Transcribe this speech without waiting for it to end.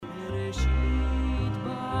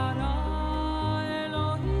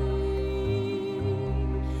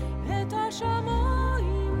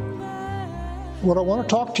What I want to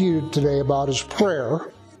talk to you today about is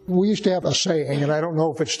prayer. We used to have a saying, and I don't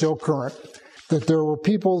know if it's still current, that there were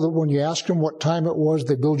people that when you asked them what time it was,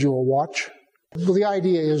 they build you a watch. Well, the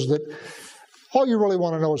idea is that all you really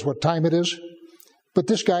want to know is what time it is. But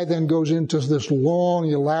this guy then goes into this long,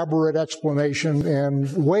 elaborate explanation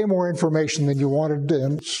and way more information than you wanted,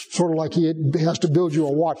 and it's sort of like he has to build you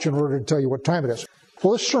a watch in order to tell you what time it is.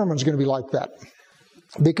 Well, this sermon's going to be like that.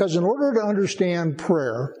 Because in order to understand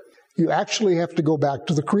prayer, you actually have to go back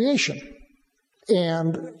to the creation.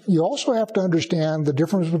 And you also have to understand the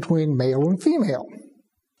difference between male and female.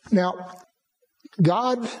 Now,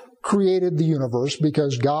 God created the universe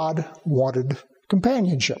because God wanted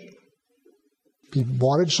companionship. He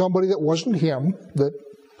wanted somebody that wasn't him that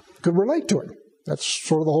could relate to him. That's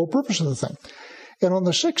sort of the whole purpose of the thing. And on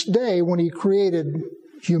the sixth day, when he created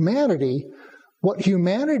humanity, what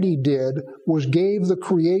humanity did was gave the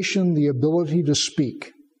creation the ability to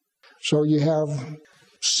speak. So you have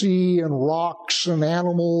sea and rocks and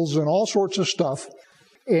animals and all sorts of stuff.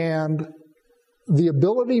 And the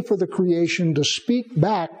ability for the creation to speak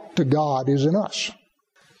back to God is in us.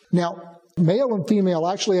 Now, male and female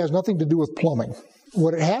actually has nothing to do with plumbing.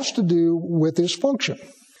 What it has to do with is function.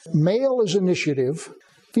 Male is initiative,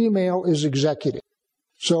 female is executive.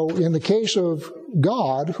 So in the case of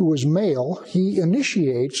God, who is male, he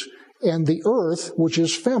initiates, and the earth, which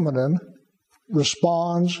is feminine,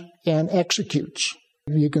 responds and executes.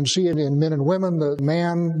 You can see it in men and women. The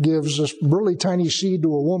man gives this really tiny seed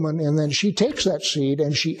to a woman, and then she takes that seed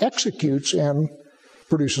and she executes and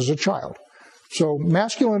produces a child. So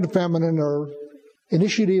masculine and feminine are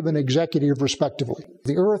initiative and executive respectively.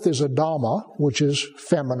 The earth is Adama, which is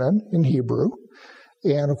feminine in Hebrew.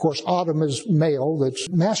 And of course, Adam is male, that's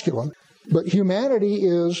masculine. But humanity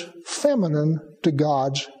is feminine to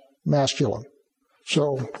God's masculine.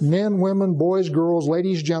 So men, women, boys, girls,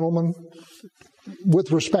 ladies, gentlemen,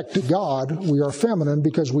 with respect to God, we are feminine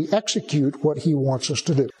because we execute what he wants us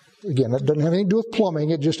to do. Again, it doesn't have anything to do with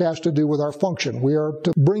plumbing, it just has to do with our function. We are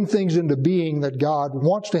to bring things into being that God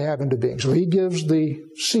wants to have into being. So he gives the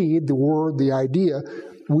seed, the word, the idea,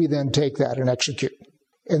 we then take that and execute.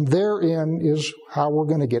 And therein is how we're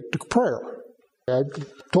going to get to prayer. I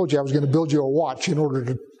told you I was going to build you a watch in order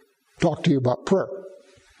to talk to you about prayer.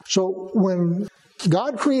 So when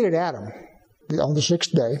God created Adam on the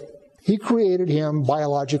sixth day, he created him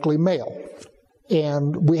biologically male.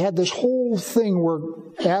 And we had this whole thing where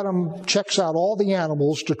Adam checks out all the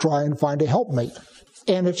animals to try and find a helpmate.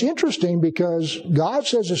 And it's interesting because God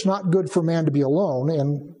says it's not good for man to be alone,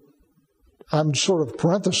 and I'm sort of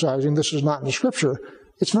parenthesizing, this is not in the scripture.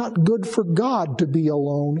 It's not good for God to be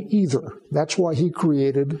alone either. That's why he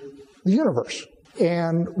created the universe.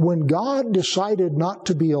 And when God decided not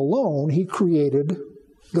to be alone, he created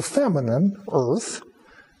the feminine, earth,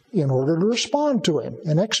 in order to respond to him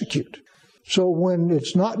and execute. So when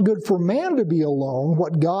it's not good for man to be alone,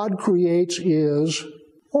 what God creates is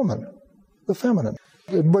woman, the feminine.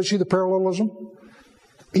 But see the parallelism?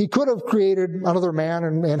 He could have created another man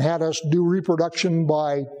and had us do reproduction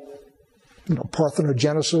by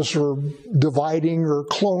parthenogenesis or dividing or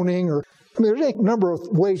cloning. There's a number of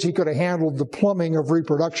ways he could have handled the plumbing of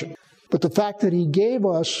reproduction. But the fact that he gave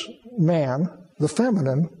us man, the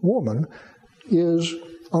feminine, woman, is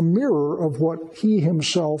a mirror of what he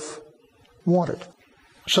himself wanted.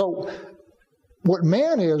 So what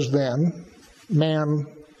man is then, man,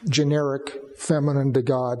 generic, feminine to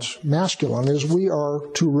God's masculine, is we are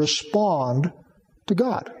to respond to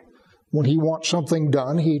God. When he wants something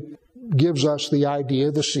done, he gives us the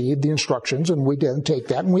idea, the seed, the instructions, and we then take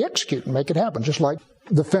that and we execute and make it happen, just like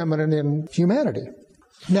the feminine in humanity.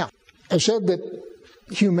 Now, I said that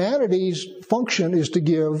humanity's function is to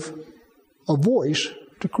give a voice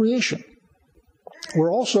to creation.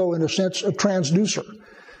 We're also, in a sense, a transducer.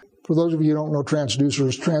 For those of you who don't know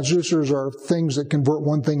transducers are things that convert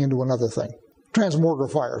one thing into another thing.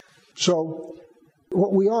 Transmogrifiers. So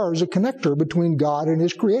what we are is a connector between God and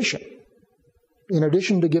his creation. In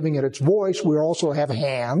addition to giving it its voice, we also have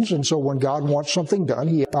hands, and so when God wants something done,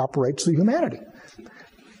 he operates through humanity.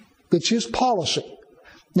 It's his policy.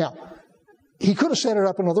 Now, he could have set it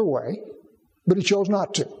up another way, but he chose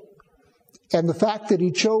not to. And the fact that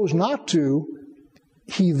he chose not to,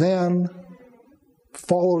 he then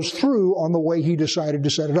follows through on the way he decided to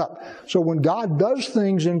set it up. So when God does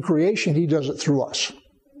things in creation, he does it through us,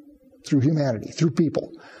 through humanity, through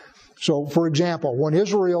people. So, for example, when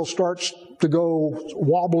Israel starts to go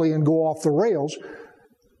wobbly and go off the rails,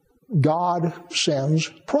 God sends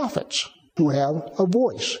prophets who have a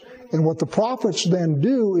voice. And what the prophets then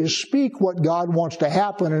do is speak what God wants to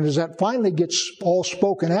happen, and as that finally gets all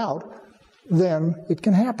spoken out, then it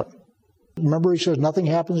can happen. Remember, he says, nothing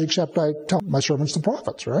happens except I tell my servants, the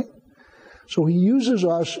prophets, right? So he uses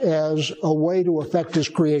us as a way to affect his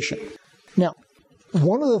creation. Now,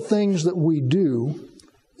 one of the things that we do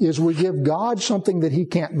is we give God something that he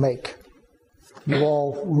can't make. You've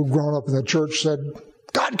all who've grown up in the church said,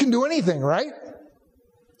 God can do anything, right?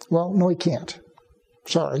 Well, no, he can't.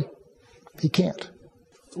 Sorry, he can't.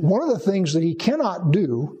 One of the things that he cannot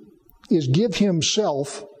do is give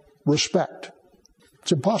himself respect.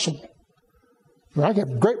 It's impossible. I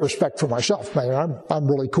have great respect for myself. I'm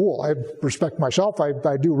really cool. I respect myself.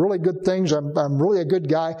 I do really good things. I'm really a good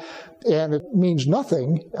guy. And it means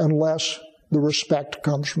nothing unless the respect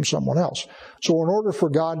comes from someone else. So in order for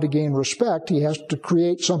God to gain respect, he has to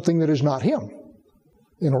create something that is not him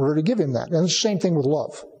in order to give him that. And it's the same thing with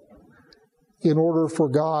love. In order for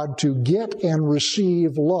God to get and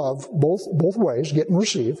receive love, both ways, get and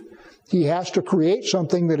receive, he has to create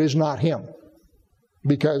something that is not him.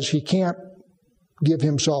 Because he can't give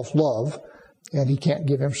himself love, and he can't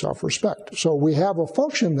give himself respect. So we have a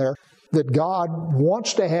function there that God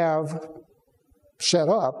wants to have set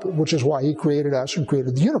up, which is why he created us and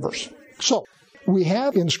created the universe. So we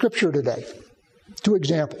have in Scripture today 2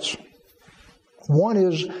 examples. One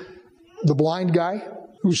is the blind guy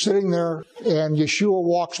who's sitting there, and Yeshua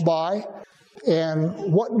walks by,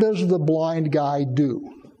 and what does the blind guy do?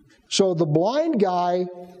 So the blind guy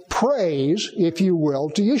prays, if you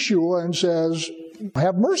will, to Yeshua and says,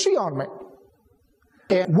 have mercy on me.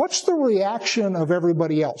 And what's the reaction of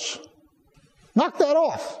everybody else? Knock that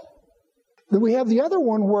off. Then we have the other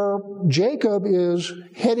one where Jacob is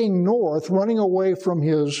heading north, running away from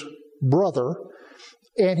his brother,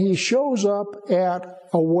 and he shows up at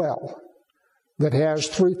a well that has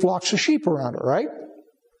 3 flocks of sheep around it, right?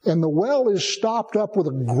 And the well is stopped up with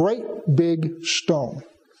a great big stone.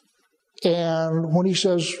 And when he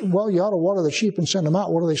says, well, you ought to water the sheep and send them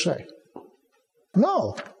out, what do they say?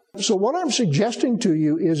 No. So what I'm suggesting to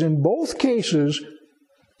you is in both cases,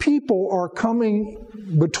 people are coming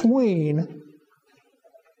between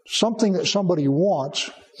something that somebody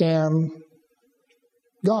wants and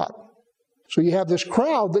God. So you have this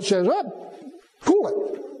crowd that says, oh, cool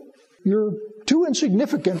it. You're too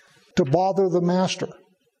insignificant to bother the master.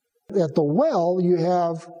 At the well, you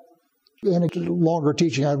have, and it's a longer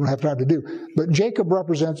teaching I don't have time to do, but Jacob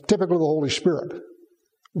represents typically the Holy Spirit.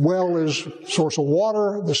 Well is source of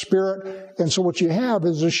water, the Spirit, and so what you have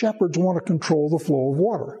is the shepherds want to control the flow of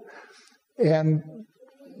water. And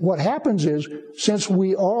what happens is, since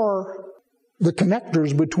we are the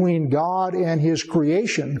connectors between God and his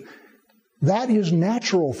creation, that is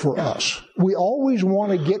natural for us. We always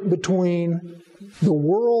want to get between the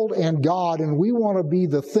world and God, and we want to be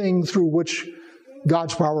the thing through which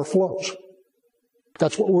God's power flows.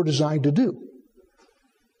 That's what we're designed to do.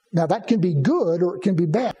 Now, that can be good or it can be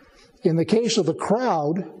bad. In the case of the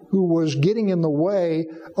crowd who was getting in the way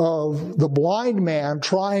of the blind man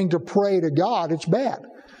trying to pray to God, it's bad.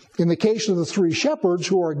 In the case of the 3 shepherds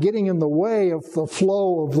who are getting in the way of the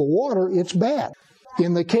flow of the water, it's bad.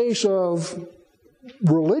 In the case of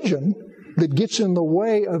religion that gets in the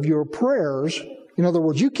way of your prayers, in other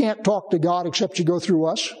words, you can't talk to God except you go through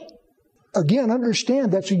us. Again,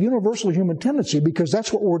 understand that's a universal human tendency because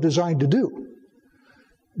that's what we're designed to do.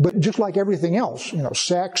 But just like everything else,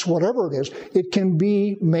 sex, whatever it is, it can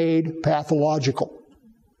be made pathological.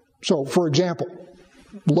 So, for example,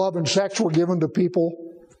 love and sex were given to people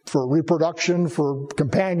for reproduction, for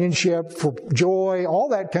companionship, for joy, all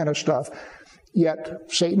that kind of stuff. Yet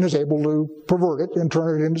Satan is able to pervert it and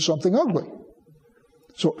turn it into something ugly.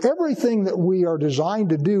 So everything that we are designed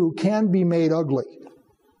to do can be made ugly.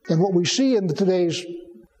 And what we see in today's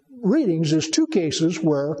readings is 2 cases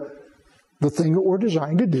where the thing that we're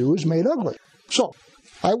designed to do is made ugly. So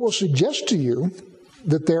I will suggest to you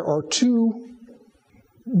that there are 2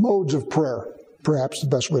 modes of prayer, perhaps the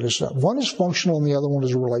best way to say it. One is functional and the other one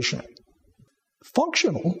is relational.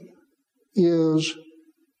 Functional is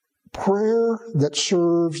prayer that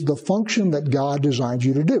serves the function that God designed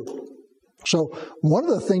you to do. So one of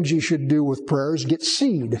the things you should do with prayer is get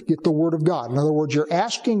seed, get the Word of God. In other words, you're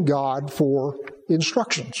asking God for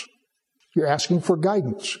instructions. You're asking for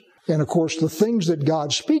guidance. And of course, the things that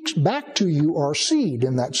God speaks back to you are seed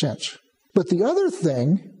in that sense. But the other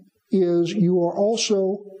thing is you are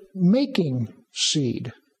also making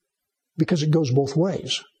seed because it goes both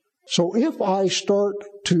ways. So if I start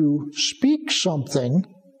to speak something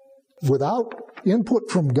without input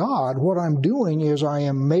from God, what I'm doing is I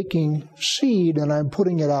am making seed and I'm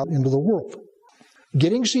putting it out into the world.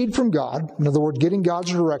 Getting seed from God, in other words, getting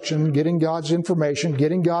God's direction, getting God's information,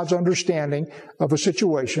 getting God's understanding of a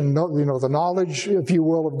situation, the knowledge, if you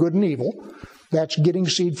will, of good and evil, that's getting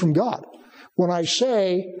seed from God. When I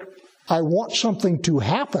say I want something to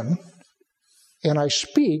happen and I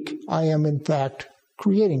speak, I am in fact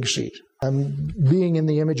creating seed. I'm being in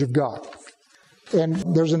the image of God. And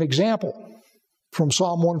there's an example from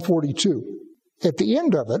Psalm 142. At the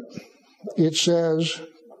end of it, it says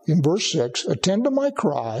in verse 6, "Attend to my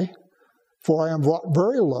cry, for I am brought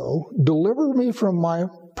very low. Deliver me from my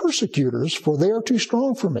persecutors, for they are too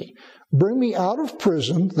strong for me. Bring me out of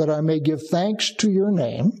prison, that I may give thanks to your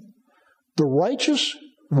name. The righteous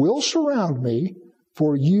will surround me,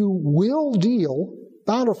 for you will deal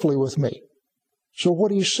bountifully with me." So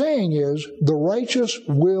what he's saying is, the righteous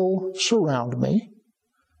will surround me.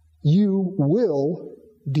 You will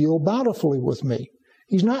deal bountifully with me.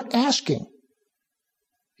 He's not asking.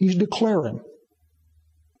 He's declaring.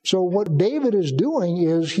 So what David is doing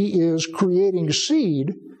is he is creating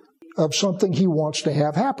seed of something he wants to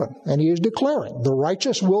have happen. And he is declaring, the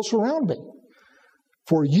righteous will surround me,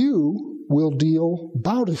 for you will deal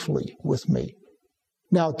bountifully with me.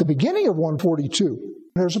 Now, at the beginning of 142,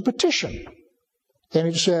 there's a petition. And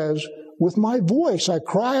it says, "With my voice I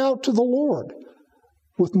cry out to the Lord.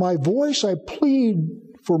 With my voice I plead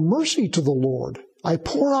for mercy to the Lord. I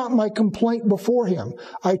pour out my complaint before him.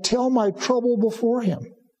 I tell my trouble before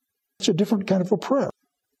him." It's a different kind of a prayer.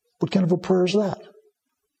 What kind of a prayer is that?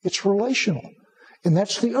 It's relational. And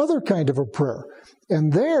that's the other kind of a prayer.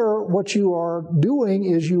 And there, what you are doing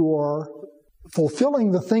is you are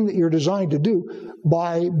fulfilling the thing that you're designed to do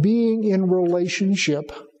by being in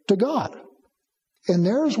relationship to God. And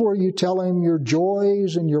there's where you tell him your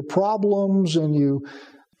joys and your problems and you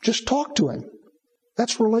just talk to him.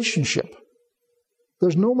 That's relationship.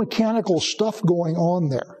 There's no mechanical stuff going on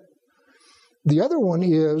there. The other one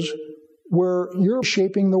is where you're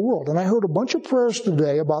shaping the world. And I heard a bunch of prayers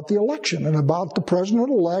today about the election and about the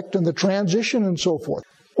president-elect and the transition and so forth.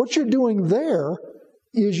 What you're doing there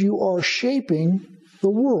is you are shaping the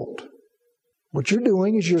world. What you're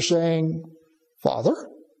doing is you're saying, "Father,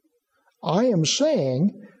 I am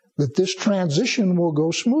saying that this transition will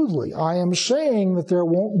go smoothly. I am saying that there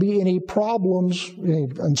won't be any problems, any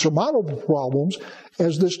insurmountable problems,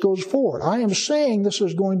 as this goes forward. I am saying this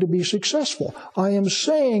is going to be successful. I am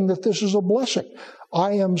saying that this is a blessing.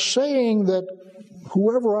 I am saying that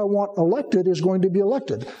whoever I want elected is going to be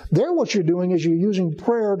elected." There, what you're doing is you're using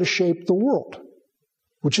prayer to shape the world,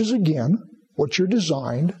 which is, again, what you're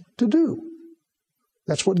designed to do.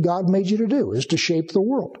 That's what God made you to do, is to shape the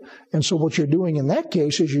world. And so what you're doing in that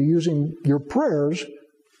case is you're using your prayers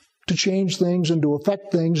to change things and to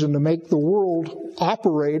affect things and to make the world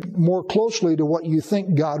operate more closely to what you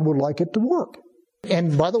think God would like it to work.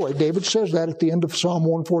 And by the way, David says that at the end of Psalm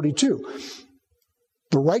 142.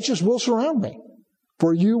 "The righteous will surround me,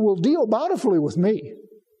 for you will deal bountifully with me."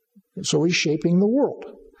 And so he's shaping the world.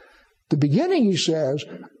 The beginning, he says,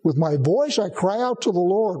 "With my voice I cry out to the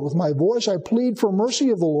Lord. With my voice I plead for mercy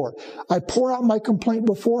of the Lord. I pour out my complaint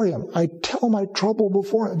before him. I tell my trouble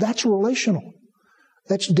before him." That's relational.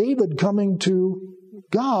 That's David coming to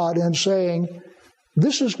God and saying,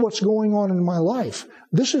 "This is what's going on in my life.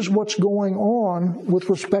 This is what's going on with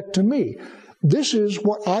respect to me. This is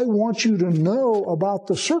what I want you to know about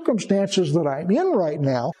the circumstances that I'm in right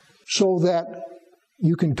now, so that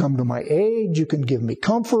you can come to my aid, you can give me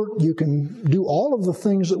comfort, you can do all of the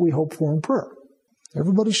things that we hope for in prayer."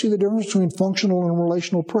 Everybody see the difference between functional and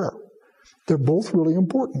relational prayer? They're both really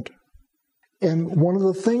important. And one of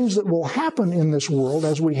the things that will happen in this world,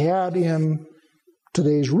 as we had in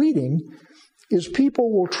today's reading, is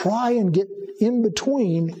people will try and get in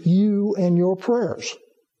between you and your prayers.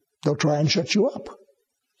 They'll try and shut you up.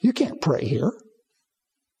 You can't pray here.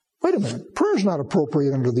 Wait a minute, prayer's not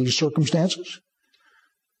appropriate under these circumstances.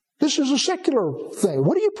 This is a secular thing.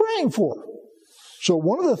 What are you praying for? So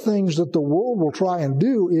one of the things that the world will try and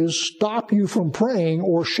do is stop you from praying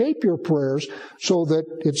or shape your prayers so that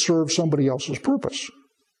it serves somebody else's purpose.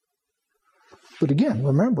 But again,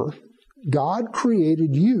 remember, God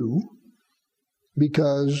created you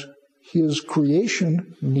because his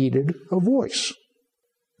creation needed a voice.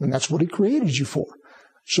 And that's what he created you for.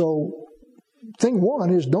 So thing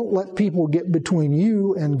one is don't let people get between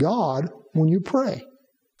you and God when you pray,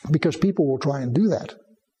 because people will try and do that.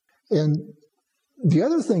 And the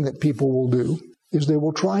other thing that people will do is they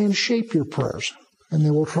will try and shape your prayers. And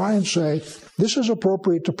they will try and say, this is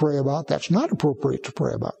appropriate to pray about, that's not appropriate to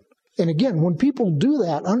pray about. And again, when people do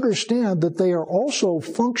that, understand that they are also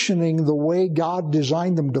functioning the way God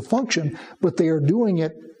designed them to function, but they are doing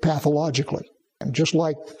it pathologically. And just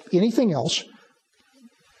like anything else,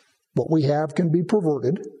 what we have can be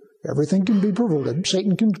perverted. Everything can be perverted.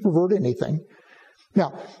 Satan can pervert anything.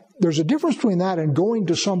 Now, there's a difference between that and going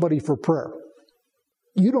to somebody for prayer.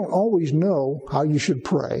 you don't always know how you should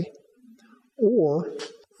pray, or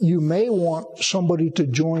you may want somebody to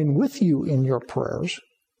join with you in your prayers,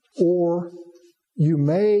 or you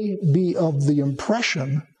may be of the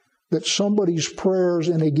impression that somebody's prayers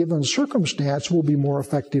in a given circumstance will be more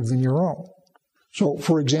effective than your own. So,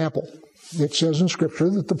 for example, it says in Scripture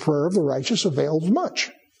that the prayer of the righteous avails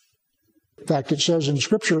much. In fact, it says in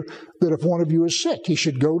Scripture that if one of you is sick, he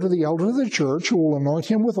should go to the elder of the church who will anoint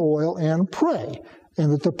him with oil and pray,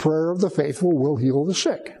 and that the prayer of the faithful will heal the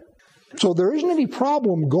sick. So there isn't any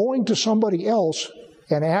problem going to somebody else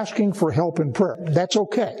and asking for help in prayer. That's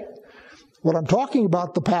okay. What I'm talking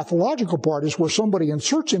about, the pathological part, is where somebody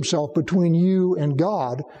inserts himself between you and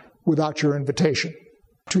God without your invitation.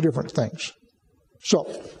 Two different things.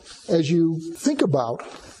 So, as you think about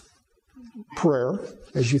prayer,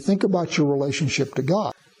 as you think about your relationship to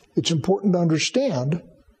God, it's important to understand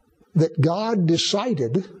that God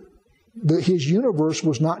decided that His universe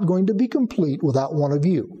was not going to be complete without one of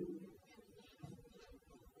you.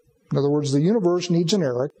 In other words, the universe needs an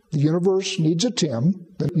Eric, the universe needs a Tim,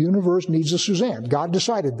 the universe needs a Suzanne. God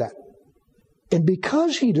decided that. And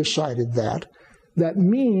because He decided that, that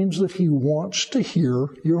means that He wants to hear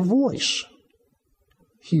your voice.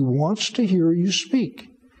 He wants to hear you speak.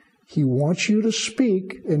 He wants you to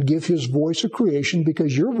speak and give His voice a creation,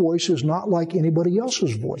 because your voice is not like anybody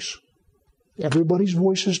else's voice. Everybody's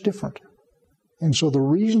voice is different. And so the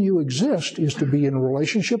reason you exist is to be in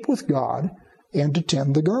relationship with God and to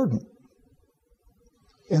tend the garden.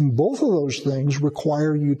 And both of those things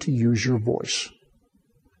require you to use your voice.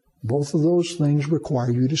 Both of those things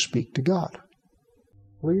require you to speak to God.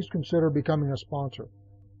 Please consider becoming a sponsor.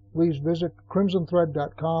 Please visit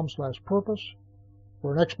crimsonthread.com/purpose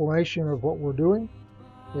for an explanation of what we're doing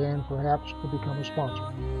and perhaps to become a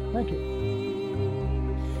sponsor. Thank you.